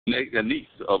a niece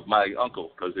of my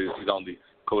uncle, because he's on the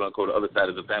quote-unquote other side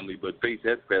of the family. But Faith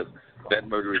Hespeth, that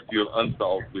murder is still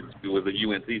unsolved, which was a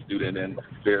UNC student, and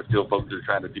there are still folks that are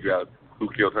trying to figure out who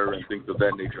killed her and things of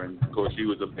that nature. And, of course, she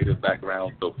was of Native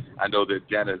background, so I know that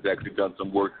Jana has actually done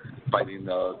some work fighting,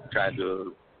 trying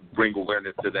to bring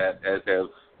awareness to that, as have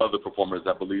other performers.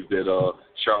 I believe that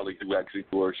Charlie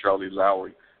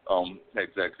Lowry, has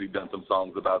actually done some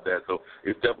songs about that. So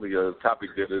it's definitely a topic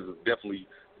that is definitely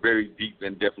very deep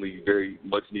and definitely very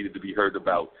much needed to be heard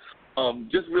about.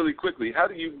 Just really quickly, how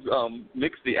do you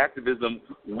mix the activism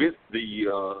with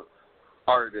the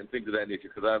art and things of that nature?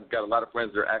 Because I've got a lot of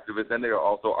friends that are activists and they are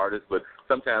also artists, but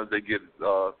sometimes they get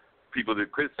people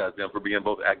that criticize them for being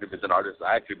both activists and artists.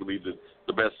 I actually believe that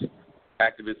the best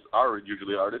activists are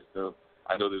usually artists.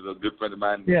 I know there's a good friend of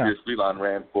mine, Pierce Freelon,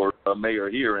 ran for mayor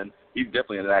here, and he's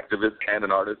definitely an activist and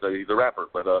an artist. He's a rapper,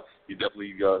 but he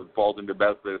definitely falls into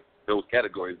both those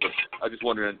categories. But I'm just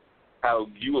wondering how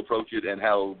you approach it and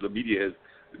how the media has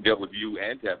dealt with you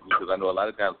and Taboo, because I know a lot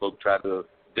of times folks try to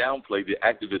downplay the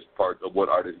activist part of what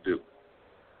artists do.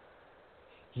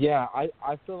 Yeah,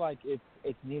 I feel like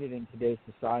it's needed in today's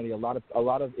society. A lot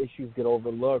of issues get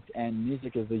overlooked, and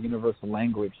music is the universal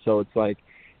language. So it's like,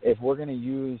 if we're going to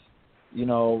use,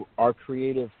 our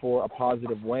creative for a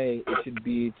positive way, it should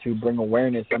be to bring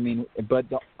awareness. I mean, but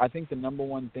I think the number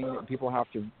one thing that people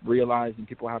have to realize and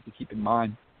people have to keep in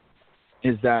mind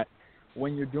is that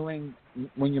when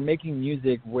you're making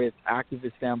music with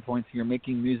activist standpoints, you're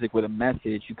making music with a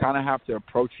message, you kind of have to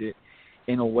approach it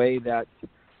in a way that's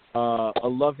a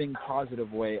loving,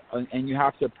 positive way, and you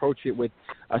have to approach it with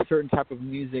a certain type of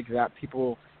music that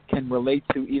people can relate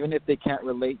to. Even if they can't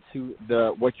relate to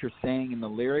what you're saying in the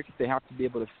lyrics, they have to be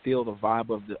able to feel the vibe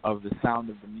of the sound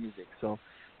of the music. So,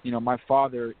 my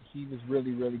father, he was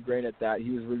really, really great at that. He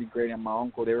was really great, and my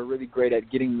uncle, they were really great at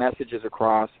getting messages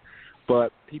across.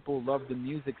 But people loved the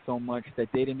music so much that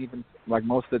they didn't even, like,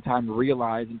 most of the time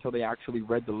realize until they actually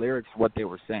read the lyrics what they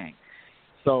were saying.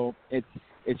 So it's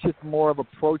just more of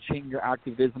approaching your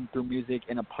activism through music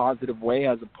in a positive way,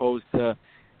 as opposed to,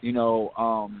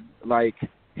 like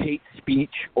hate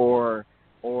speech or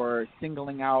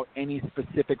singling out any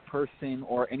specific person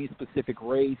or any specific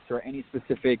race or any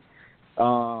specific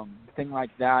thing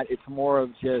like that. It's more of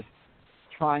just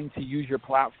trying to use your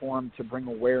platform to bring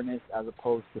awareness as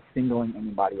opposed to singling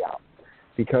anybody out.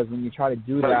 Because when you try to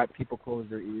do that, people close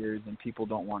their ears and people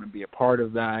don't want to be a part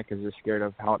of that because they're scared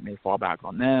of how it may fall back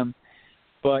on them.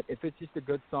 But if it's just a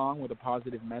good song with a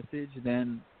positive message,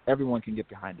 then everyone can get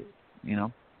behind it,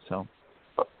 so.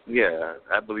 Yeah,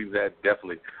 I believe that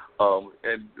definitely.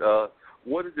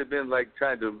 What has it been like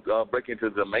trying to break into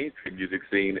the mainstream music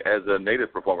scene as a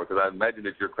native performer? Because I imagine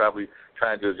that you're probably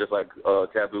trying to, just like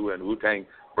Taboo and Wu-Tang,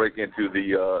 break into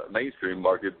the mainstream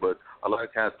market, but a lot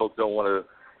of times folks don't want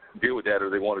to deal with that, or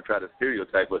they want to try to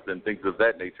stereotype us and things of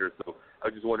that nature. So I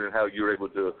was just wondering how you're able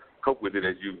to cope with it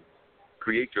as you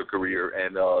create your career,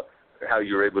 and how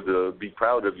you're able to be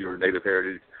proud of your native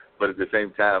heritage, but at the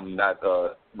same time not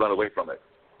run away from it.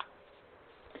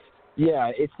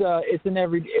 Yeah, it's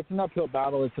an uphill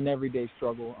battle. It's an everyday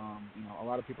struggle. A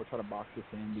lot of people try to box us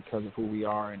in because of who we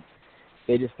are, and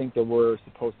they just think that we're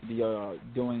supposed to be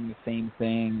doing the same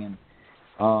thing. And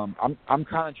I'm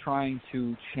kind of trying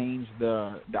to change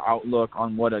the outlook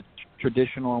on what a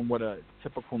traditional and what a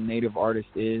typical native artist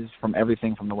is, from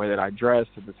everything from the way that I dress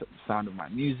to the sound of my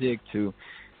music to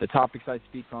the topics I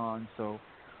speak on. So,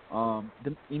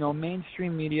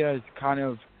 mainstream media is kind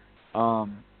of,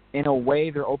 in a way,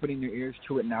 they're opening their ears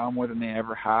to it now more than they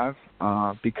ever have,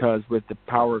 because with the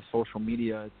power of social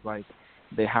media, it's like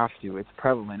they have to. It's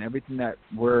prevalent. Everything that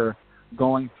we're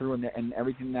going through and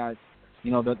everything that's,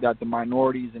 that the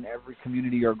minorities in every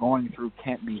community are going through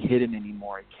can't be hidden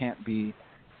anymore. It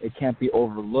can't be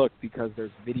overlooked because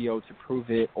there's video to prove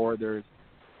it, or there's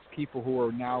people who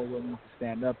are now willing to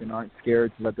stand up and aren't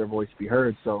scared to let their voice be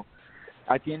heard. So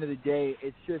at the end of the day,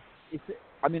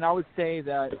 I would say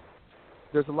that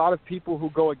there's a lot of people who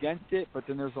go against it, but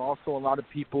then there's also a lot of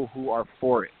people who are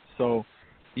for it. So,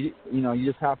 you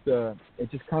just have to, it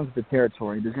just comes with the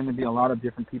territory. There's going to be a lot of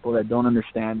different people that don't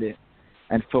understand it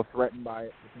and feel threatened by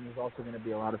it, but then there's also going to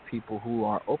be a lot of people who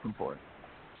are open for it.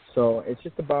 So it's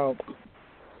just about,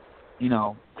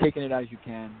 taking it as you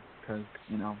can, because,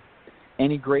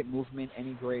 any great movement,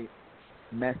 any great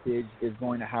message is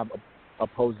going to have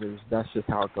opposers. That's just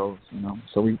how it goes,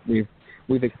 So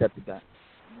we've accepted that.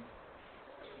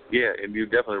 Yeah, and you're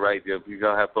definitely right. You're going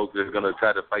to have folks that are going to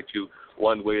try to fight you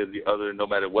one way or the other, no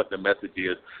matter what the message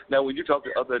is. Now, when you talk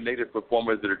to other Native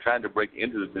performers that are trying to break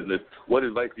into the business, what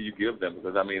advice do you give them?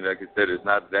 Because, I mean, like I said, there's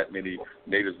not that many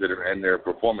Natives that are in there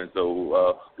performing.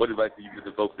 So what advice do you give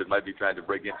to folks that might be trying to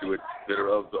break into it that are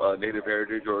of Native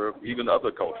heritage or even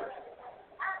other cultures?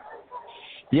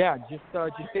 Yeah, just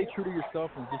stay true to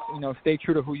yourself and just, stay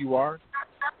true to who you are.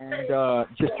 And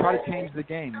just try to change the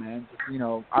game, man.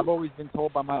 Just, I've always been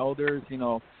told by my elders,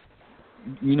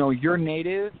 you're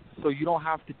Native, so you don't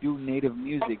have to do Native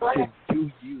music. Just do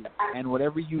you. And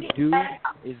whatever you do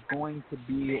is going to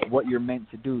be what you're meant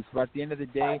to do. So at the end of the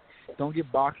day, don't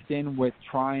get boxed in with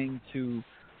trying to,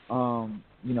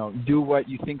 do what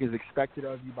you think is expected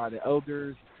of you by the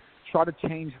elders. Try to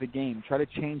change the game. Try to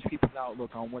change people's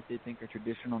outlook on what they think a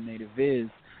traditional Native is,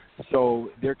 so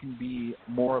there can be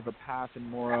more of a path and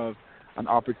more of an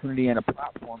opportunity and a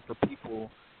platform for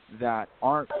people that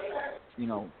aren't,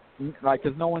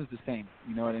 because no one's the same,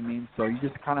 you know what I mean? So you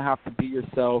just kind of have to be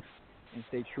yourself and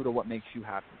stay true to what makes you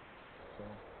happy. So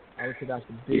I would say that's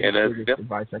the biggest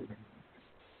advice I can.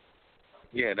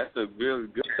 Yeah, that's a really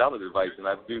good, solid advice, and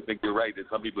I do think you're right that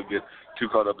some people get too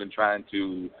caught up in trying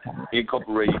to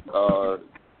incorporate the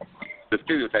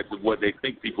stereotypes of what they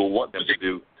think people want them to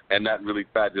do, and not really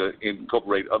try to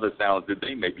incorporate other sounds that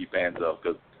they may be fans of.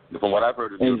 Because from what I've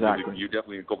heard of your music, you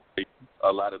definitely incorporate a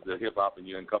lot of the hip-hop, and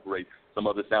you incorporate some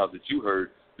other sounds that you heard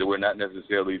that were not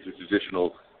necessarily the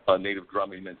traditional Native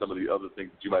drumming and some of the other things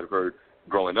that you might have heard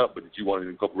growing up, but that you wanted to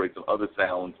incorporate some other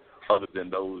sounds other than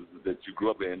those that you grew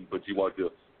up in, but you want to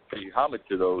pay homage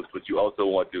to those, but you also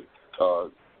want to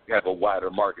have a wider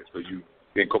market, so you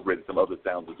incorporated some other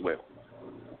sounds as well.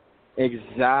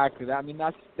 Exactly. I mean,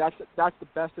 that's the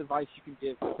best advice you can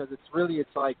give, because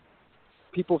it's like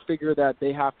people figure that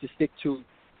they have to stick to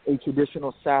a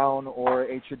traditional sound or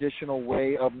a traditional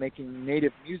way of making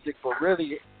Native music, but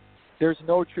really there's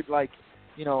no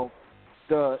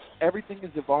everything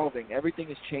is evolving, everything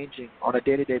is changing on a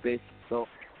day-to-day basis. So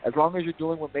as long as you're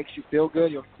doing what makes you feel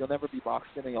good, you'll never be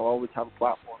boxed in, and you'll always have a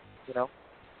platform,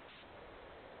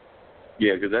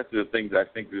 Yeah, because that's the things I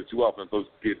think that too often folks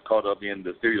get caught up in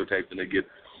the stereotypes, and they get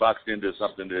boxed into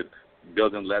something that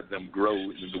doesn't let them grow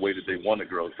in the way that they want to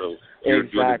grow. So you're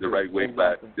doing it the right way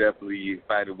by definitely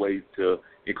finding ways to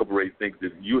incorporate things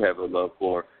that you have a love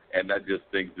for, and not just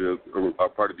things that are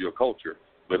part of your culture,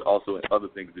 but also in other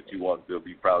things that you want to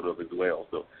be proud of as well.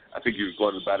 So I think you're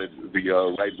going about it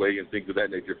the right way and things of that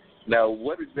nature. Now,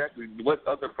 what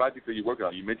other projects are you working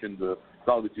on? You mentioned the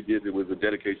song that you did that was a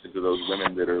dedication to those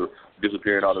women that are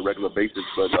disappearing on a regular basis,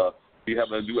 but do you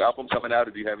have a new album coming out,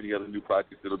 or do you have any other new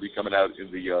projects that will be coming out in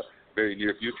the very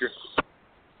near future?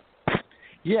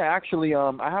 Yeah, actually,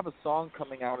 I have a song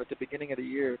coming out at the beginning of the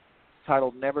year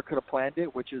titled Never Could Have Planned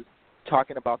It, which is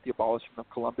talking about the abolishment of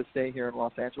Columbus Day here in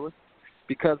Los Angeles.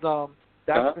 Because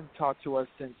that's been taught to us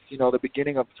since, the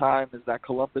beginning of time, is that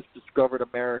Columbus discovered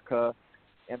America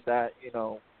and that,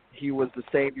 he was the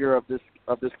savior of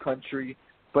this country.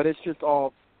 But it's just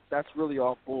that's really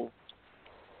all bull,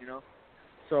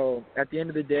 So at the end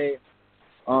of the day,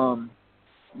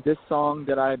 this song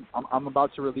that I'm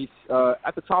about to release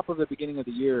at the top of the beginning of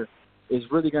the year is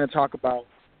really going to talk about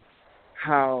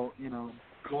how,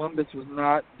 Columbus was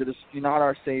not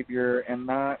our savior, and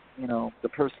not, the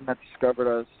person that discovered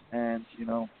us, and,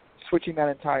 switching that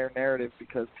entire narrative,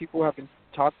 because people have been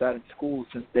taught that in school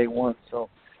since day one. So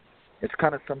it's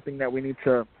kind of something that we need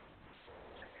to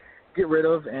get rid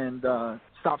of and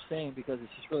stop saying, because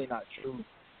it's just really not true.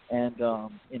 And,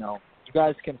 you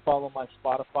guys can follow my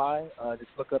Spotify.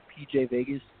 Just look up PJ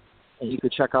Vegas, and you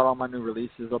can check out all my new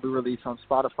releases. They'll be released on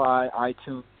Spotify,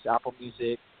 iTunes, Apple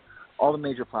Music, all the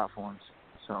major platforms.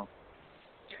 So,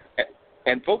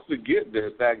 and folks forget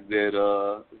the fact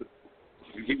that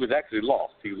he was actually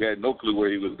lost. He had no clue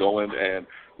where he was going and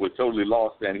was totally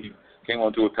lost, and he came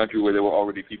onto a country where there were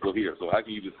already people here. So how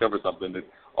can you discover something that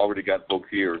already got folks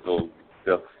here? So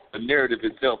the narrative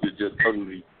itself is just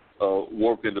totally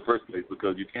warped in the first place,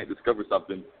 because you can't discover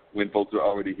something when folks are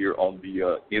already here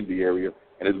in the area.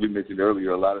 And as we mentioned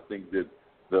earlier, a lot of things that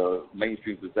the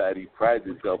mainstream society prides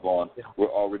itself on were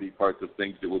already parts of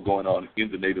things that were going on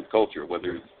in the Native culture,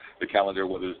 whether it's the calendar,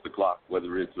 whether it's the clock,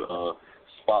 whether it's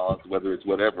spas, whether it's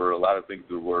whatever. A lot of things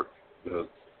that were the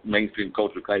mainstream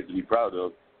culture claims to be proud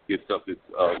of is stuff that's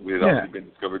already been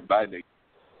discovered by nature.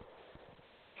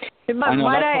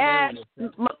 Might I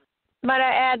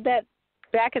add that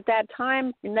back at that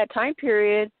time, in that time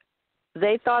period,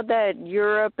 they thought that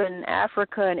Europe and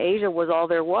Africa and Asia was all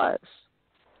there was.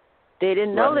 They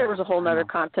didn't know there was a whole other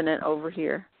continent over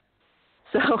here.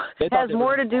 So it has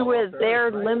more to do with their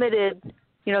limited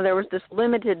there was this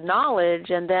limited knowledge,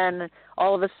 and then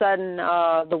all of a sudden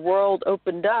the world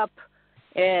opened up,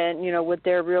 and, with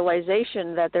their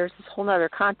realization that there's this whole other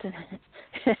continent,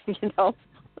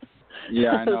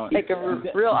 Yeah, I know. It's like a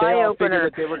real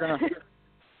eye-opener.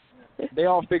 They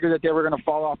all figured that they were going to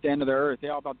fall off the end of the earth. They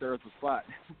all thought the earth was flat.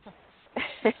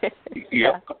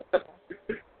 Yeah.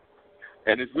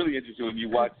 And it's really interesting when you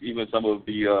watch even some of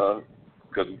the,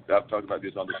 because I've talked about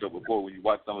this on the show before, when you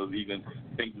watch some of the even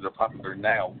things that are popular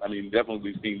now, I mean,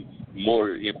 definitely we've seen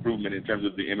more improvement in terms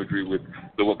of the imagery with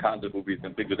the Wakanda movies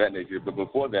and things of that nature. But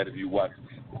before that, if you watch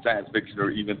science fiction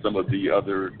or even some of the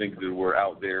other things that were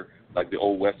out there, like the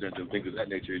old westerns and things of that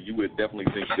nature, you would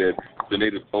definitely think that the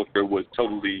native culture was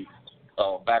totally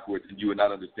backwards, and you would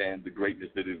not understand the greatness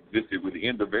that existed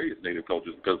within the various native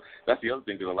cultures, because that's the other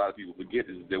thing that a lot of people forget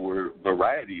is there were a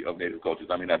variety of native cultures.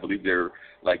 I mean, I believe there are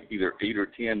like either 8 or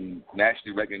 10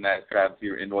 nationally recognized tribes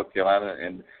here in North Carolina,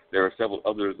 and there are several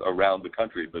others around the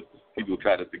country, but people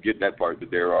try to forget that part,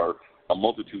 that there are a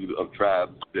multitude of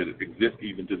tribes that exist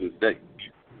even to this day.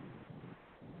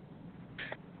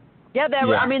 Yeah, there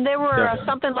were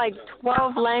something like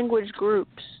 12 language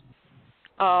groups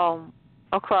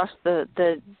across the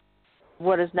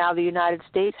what is now the United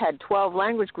States had 12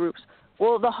 language groups.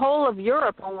 Well, the whole of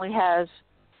Europe only has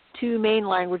 2 main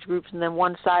language groups and then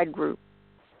 1 side group.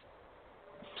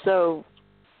 So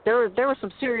there was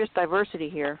some serious diversity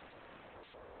here.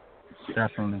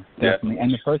 Definitely. Yeah.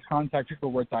 And the first contact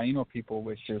people were Taino people,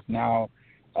 which is now,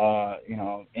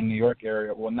 in New York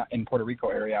area, well, not in Puerto Rico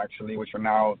area actually, which are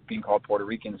now being called Puerto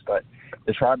Ricans. But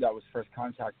the tribe that was first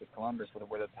contact with Columbus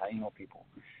were the Taino people.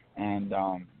 And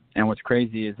what's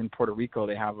crazy is in Puerto Rico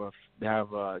they have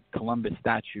a Columbus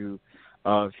statue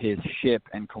of his ship,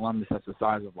 and Columbus has the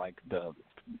size of like the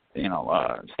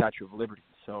Statue of Liberty.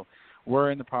 So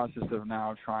we're in the process of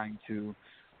now trying to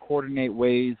coordinate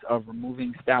ways of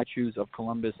removing statues of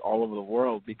Columbus all over the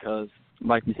world, because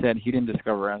like we said, he didn't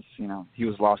discover us, he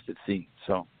was lost at sea.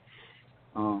 So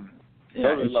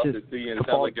totally lost at sea, and it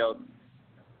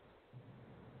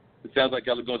sounds like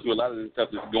y'all are going through a lot of the stuff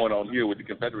that's going on here with the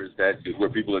Confederate statues, where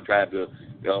people are trying to,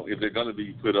 if they're going to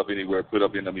be put up anywhere, put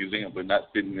up in a museum, but not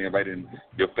sitting there right in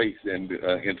your face and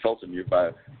insulting you by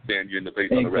staring you in the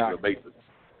face on a regular basis.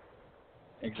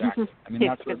 Exactly. I mean,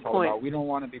 that's what it's all about. We don't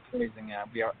want to be praising it.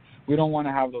 We don't want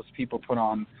to have those people put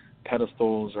on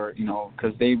pedestals or,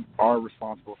 because they are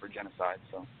responsible for genocide.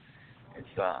 So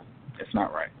it's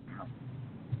not right.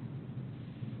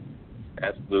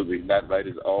 Absolutely not right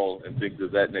at all, and things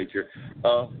of that nature.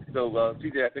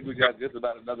 TJ, I think we got just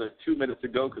about another 2 minutes to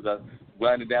go because I'm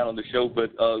winding down on the show. But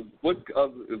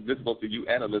this is both to you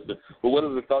and Alyssa, but what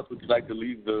are the thoughts would you like to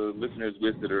leave the listeners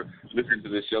with that are listening to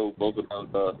this show, both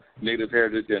about Native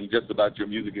heritage and just about your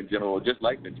music in general, or just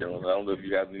life in general? I don't know if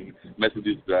you have any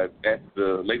messages. I asked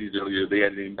the ladies earlier if they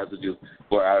had any messages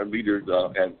for our leaders,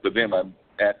 and for them I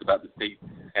asked about the state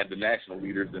and the national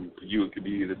leaders, and for you it could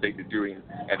be the state that you're in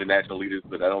and the national leaders,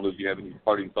 but I don't know if you have any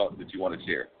parting thoughts that you want to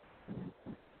share.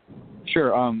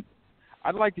 Sure.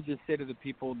 I'd like to just say to the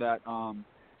people that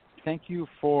thank you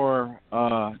for,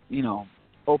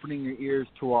 opening your ears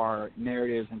to our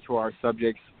narratives and to our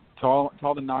subjects, to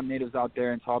all the non-natives out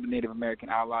there and to all the Native American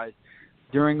allies.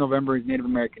 During November is Native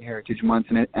American Heritage Month,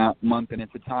 and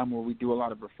it's a time where we do a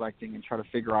lot of reflecting and try to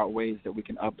figure out ways that we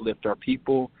can uplift our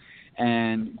people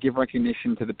and give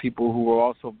recognition to the people who have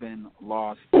also been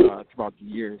lost throughout the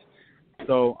years.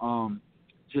 So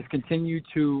just continue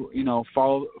to,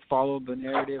 follow the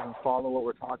narrative and follow what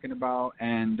we're talking about,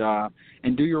 and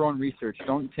do your own research.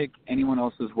 Don't take anyone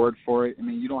else's word for it. I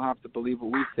mean, you don't have to believe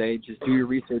what we say. Just do your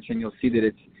research, and you'll see that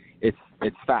it's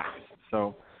facts.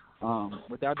 So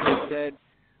with that being said,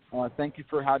 thank you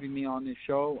for having me on this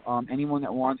show. Anyone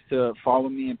that wants to follow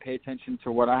me and pay attention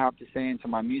to what I have to say and to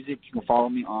my music, you can follow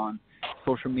me on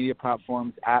social media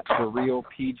platforms at The Real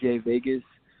PJ Vegas.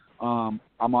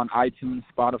 I'm on iTunes,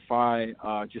 Spotify.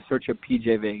 Just search up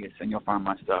PJ Vegas and you'll find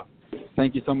my stuff.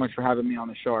 Thank you so much for having me on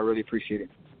the show. I really appreciate it.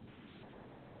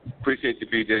 Appreciate you,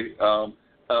 PJ.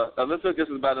 Alyssa, just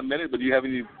about a minute, but do you have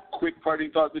any quick parting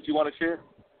thoughts that you want to share?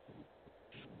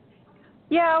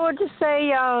 Yeah, I would just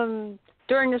say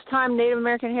during this time, Native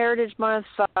American Heritage Month,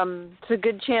 it's a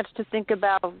good chance to think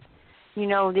about,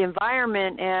 the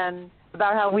environment and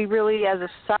about how we really, as a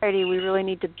society, we really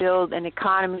need to build an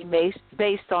economy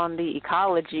based on the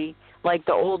ecology, like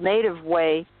the old Native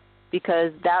way,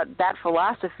 because that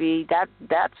philosophy, that's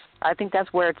I think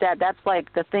that's where it's at. That's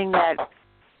like the thing that,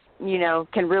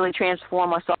 can really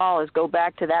transform us all, is go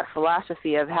back to that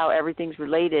philosophy of how everything's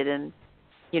related, and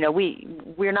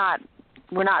we're not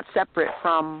separate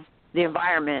from the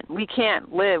environment. We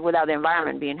can't live without the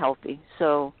environment being healthy.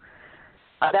 So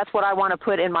That's what I want to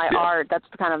put in my art. That's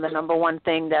kind of the number one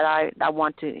thing that I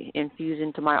want to infuse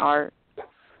into my art.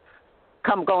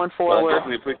 Going forward. Well, I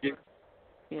definitely appreciate.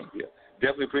 Yeah,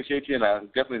 definitely appreciate you, and I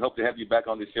definitely hope to have you back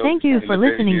on the show. Thank you for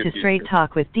listening to Straight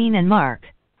Talk with Dean and Mark.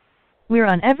 We're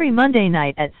on every Monday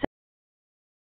night at